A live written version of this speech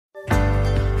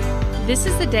This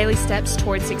is the Daily Steps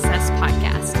Towards Success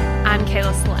podcast. I'm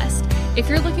Kayla Celeste. If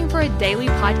you're looking for a daily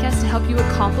podcast to help you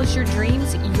accomplish your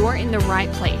dreams, you're in the right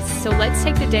place. So let's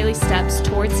take the daily steps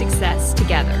towards success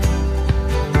together.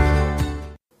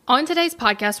 On today's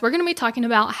podcast, we're going to be talking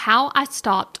about how I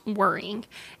stopped worrying.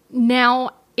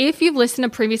 Now, if you've listened to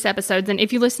previous episodes, and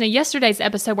if you listened to yesterday's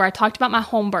episode where I talked about my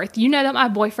home birth, you know that my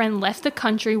boyfriend left the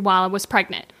country while I was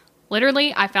pregnant.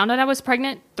 Literally, I found out I was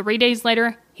pregnant. 3 days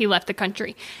later, he left the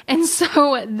country. And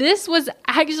so this was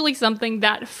actually something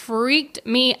that freaked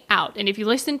me out. And if you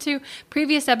listen to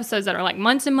previous episodes that are like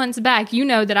months and months back, you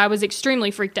know that I was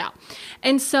extremely freaked out.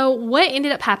 And so what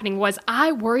ended up happening was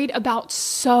I worried about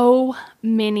so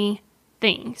many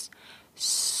things.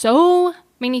 So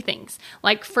many things.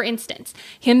 Like, for instance,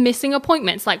 him missing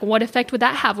appointments. Like, what effect would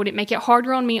that have? Would it make it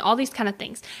harder on me? All these kind of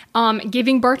things.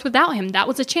 Giving birth without him. That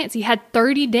was a chance. He had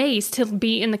 30 days to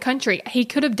be in the country. He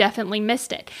could have definitely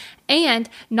missed it. And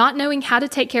not knowing how to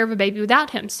take care of a baby without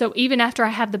him. So even after I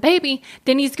have the baby,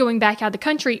 then he's going back out of the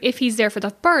country. If he's there for the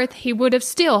birth, he would have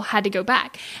still had to go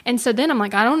back. And so then I'm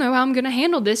like, I don't know how I'm going to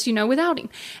handle this, without him.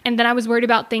 And then I was worried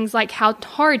about things like how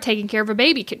hard taking care of a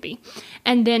baby could be.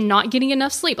 And then not getting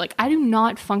enough sleep. Like, I do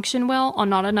not function well on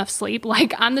not enough sleep.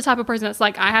 Like, I'm the type of person that's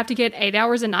like, I have to get 8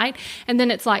 hours a night. And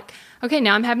then it's like, okay,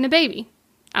 now I'm having a baby.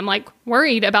 I'm like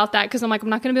worried about that because I'm like, I'm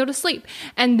not going to be able to sleep.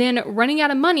 And then running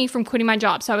out of money from quitting my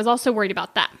job. So I was also worried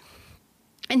about that.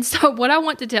 And so what I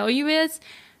want to tell you is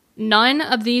none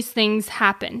of these things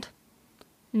happened.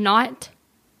 Not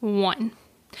one.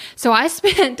 So I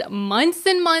spent months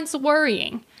and months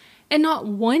worrying and not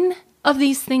one of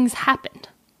these things happened.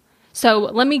 So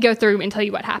let me go through and tell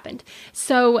you what happened.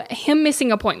 So him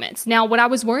missing appointments. Now, what I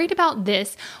was worried about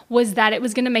this was that it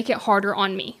was going to make it harder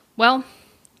on me. Well,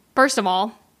 first of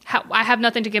all, I have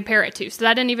nothing to compare it to, so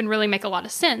that didn't even really make a lot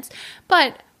of sense.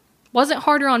 But wasn't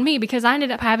harder on me because I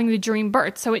ended up having the dream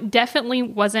birth, so it definitely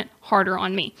wasn't harder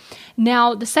on me.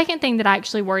 Now, the second thing that I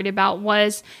actually worried about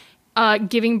was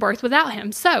giving birth without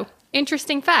him. So,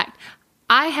 interesting fact.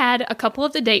 I had a couple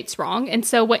of the dates wrong, and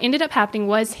so what ended up happening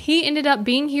was he ended up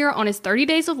being here on his 30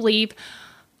 days of leave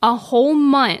a whole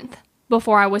month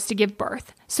before I was to give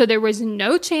birth. So there was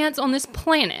no chance on this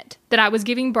planet that I was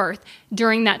giving birth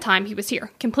during that time he was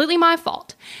here. Completely my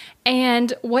fault.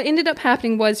 And what ended up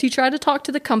happening was he tried to talk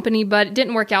to the company, but it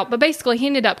didn't work out. But basically, he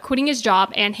ended up quitting his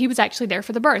job, and he was actually there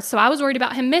for the birth. So I was worried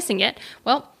about him missing it.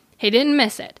 Well, he didn't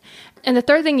miss it. And the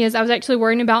third thing is I was actually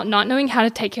worrying about not knowing how to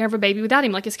take care of a baby without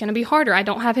him. Like, it's going to be harder. I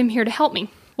don't have him here to help me.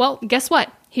 Well, guess what?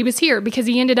 He was here because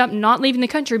he ended up not leaving the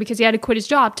country because he had to quit his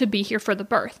job to be here for the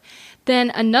birth. Then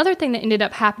another thing that ended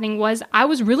up happening was I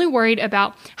was really worried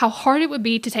about how hard it would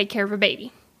be to take care of a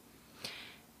baby.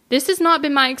 This has not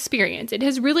been my experience. It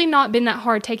has really not been that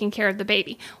hard taking care of the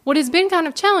baby. What has been kind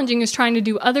of challenging is trying to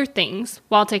do other things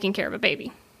while taking care of a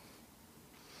baby.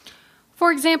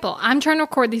 For example, I'm trying to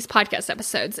record these podcast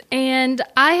episodes, and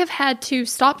I have had to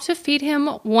stop to feed him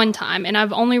one time, and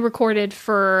I've only recorded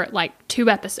for like 2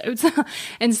 episodes.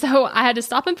 And so I had to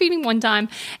stop him feeding one time,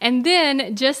 and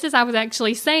then just as I was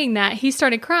actually saying that, he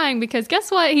started crying because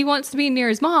guess what? He wants to be near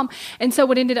his mom. And so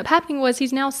what ended up happening was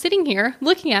he's now sitting here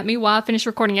looking at me while I finish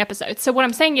recording episodes. So what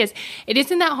I'm saying is it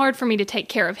isn't that hard for me to take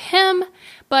care of him,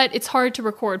 but it's hard to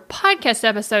record podcast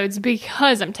episodes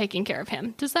because I'm taking care of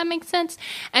him. Does that make sense?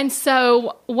 And so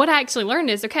what I actually learned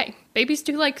is, okay, babies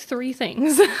do like 3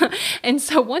 things. And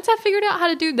so once I figured out how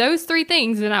to do those 3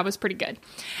 things, then I was pretty good.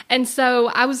 And so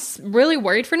I was really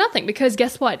worried for nothing because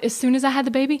guess what? As soon as I had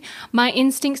the baby, my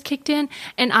instincts kicked in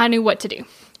and I knew what to do.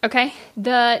 Okay,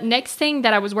 the next thing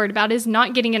that I was worried about is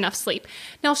not getting enough sleep.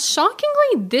 Now,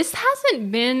 shockingly, this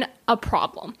hasn't been a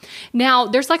problem. Now,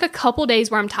 there's like a couple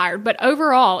days where I'm tired, but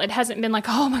overall, it hasn't been like,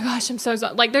 oh my gosh, I'm so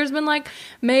like, there's been like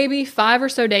maybe 5 or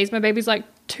so days. My baby's like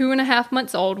 2.5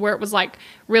 months old where it was like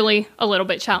really a little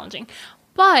bit challenging.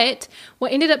 But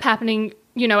what ended up happening,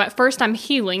 at first I'm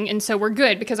healing, and so we're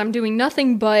good because I'm doing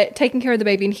nothing but taking care of the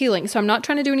baby and healing. So I'm not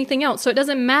trying to do anything else. So it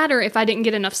doesn't matter if I didn't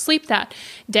get enough sleep that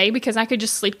day because I could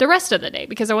just sleep the rest of the day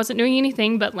because I wasn't doing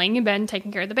anything but laying in bed and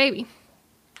taking care of the baby.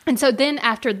 And so then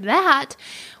after that,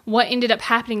 what ended up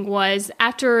happening was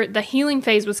after the healing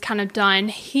phase was kind of done,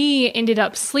 he ended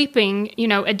up sleeping,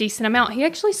 a decent amount. He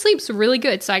actually sleeps really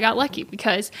good. So I got lucky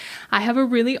because I have a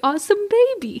really awesome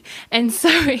baby. And so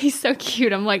he's so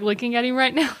cute. I'm like looking at him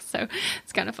right now. So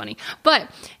it's kind of funny. But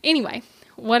anyway,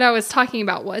 what I was talking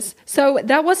about was, so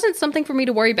that wasn't something for me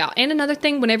to worry about. And another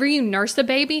thing, whenever you nurse a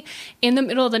baby in the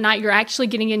middle of the night, you're actually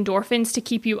getting endorphins to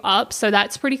keep you up. So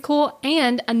that's pretty cool.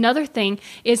 And another thing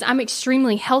is I'm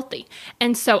extremely healthy.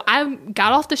 And so I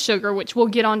got off the sugar, which we'll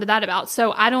get onto that about.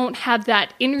 So I don't have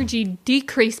that energy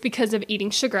decrease because of eating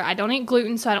sugar. I don't eat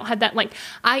gluten. So I don't have that, like,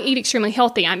 I eat extremely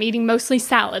healthy. I'm eating mostly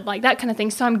salad, like that kind of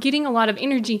thing. So I'm getting a lot of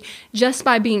energy just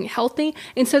by being healthy.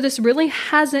 And so this really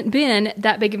hasn't been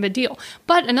that big of a deal.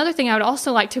 But another thing I would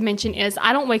also like to mention is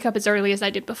I don't wake up as early as I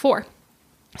did before.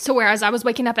 So whereas I was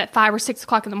waking up at 5 or 6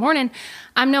 o'clock in the morning,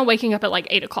 I'm now waking up at like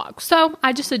 8 o'clock. So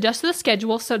I just adjusted the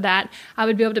schedule so that I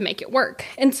would be able to make it work.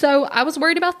 And so I was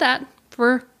worried about that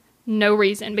for no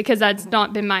reason because that's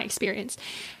not been my experience.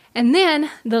 And then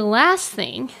the last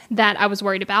thing that I was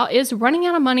worried about is running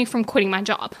out of money from quitting my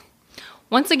job.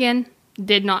 Once again,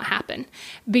 did not happen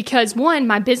because one,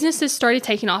 my businesses started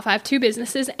taking off. I have 2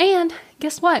 businesses, and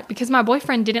guess what? Because my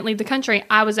boyfriend didn't leave the country,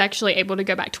 I was actually able to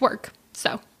go back to work.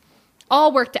 So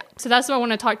all worked out. So that's what I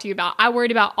want to talk to you about. I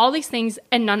worried about all these things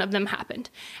and none of them happened.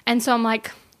 And so I'm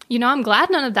like, I'm glad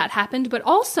none of that happened, but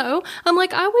also I'm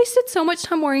like, I wasted so much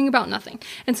time worrying about nothing.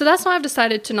 And so that's why I've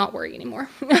decided to not worry anymore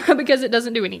because it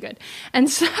doesn't do any good. And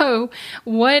so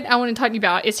what I want to talk to you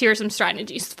about is here are some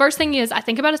strategies. First thing is I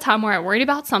think about a time where I worried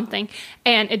about something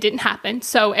and it didn't happen.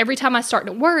 So every time I start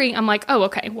to worry, I'm like, oh,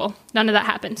 okay, well, none of that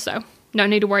happened. So no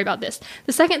need to worry about this.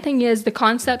 The second thing is the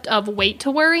concept of wait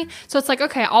to worry. So it's like,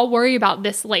 okay, I'll worry about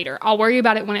this later. I'll worry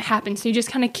about it when it happens. So you just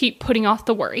kind of keep putting off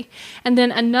the worry. And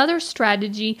then another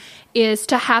strategy is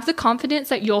to have the confidence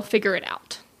that you'll figure it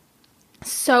out.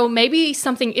 So maybe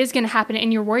something is going to happen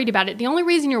and you're worried about it. The only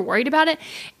reason you're worried about it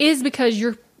is because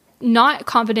you're not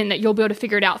confident that you'll be able to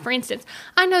figure it out. For instance,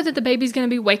 I know that the baby's going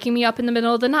to be waking me up in the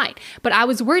middle of the night, but I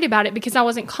was worried about it because I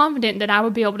wasn't confident that I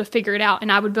would be able to figure it out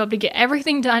and I would be able to get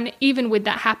everything done even with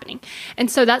that happening.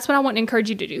 And so that's what I want to encourage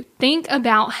you to do. Think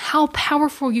about how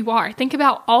powerful you are. Think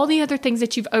about all the other things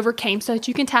that you've overcame so that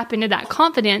you can tap into that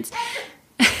confidence.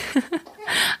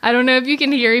 I don't know if you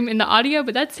can hear him in the audio,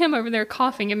 but that's him over there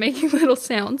coughing and making little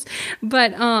sounds.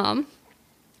 But,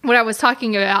 what I was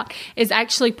talking about is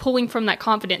actually pulling from that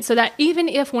confidence so that even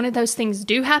if one of those things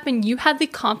do happen, you have the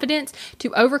confidence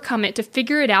to overcome it, to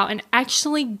figure it out, and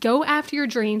actually go after your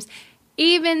dreams,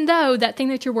 even though that thing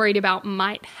that you're worried about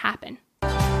might happen.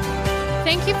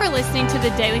 Thank you for listening to the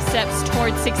Daily Steps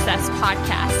Towards Success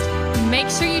podcast.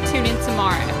 Make sure you tune in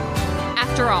tomorrow.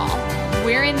 After all,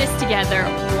 we're in this together,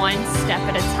 one step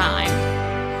at a time.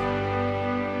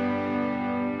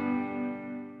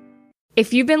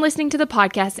 If you've been listening to the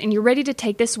podcast and you're ready to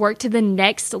take this work to the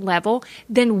next level,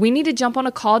 then we need to jump on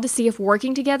a call to see if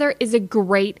working together is a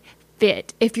great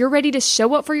fit. If you're ready to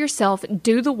show up for yourself,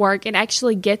 do the work, and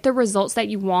actually get the results that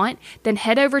you want, then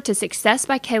head over to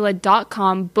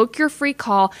successbykayla.com, book your free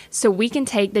call so we can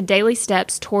take the daily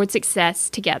steps towards success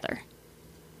together.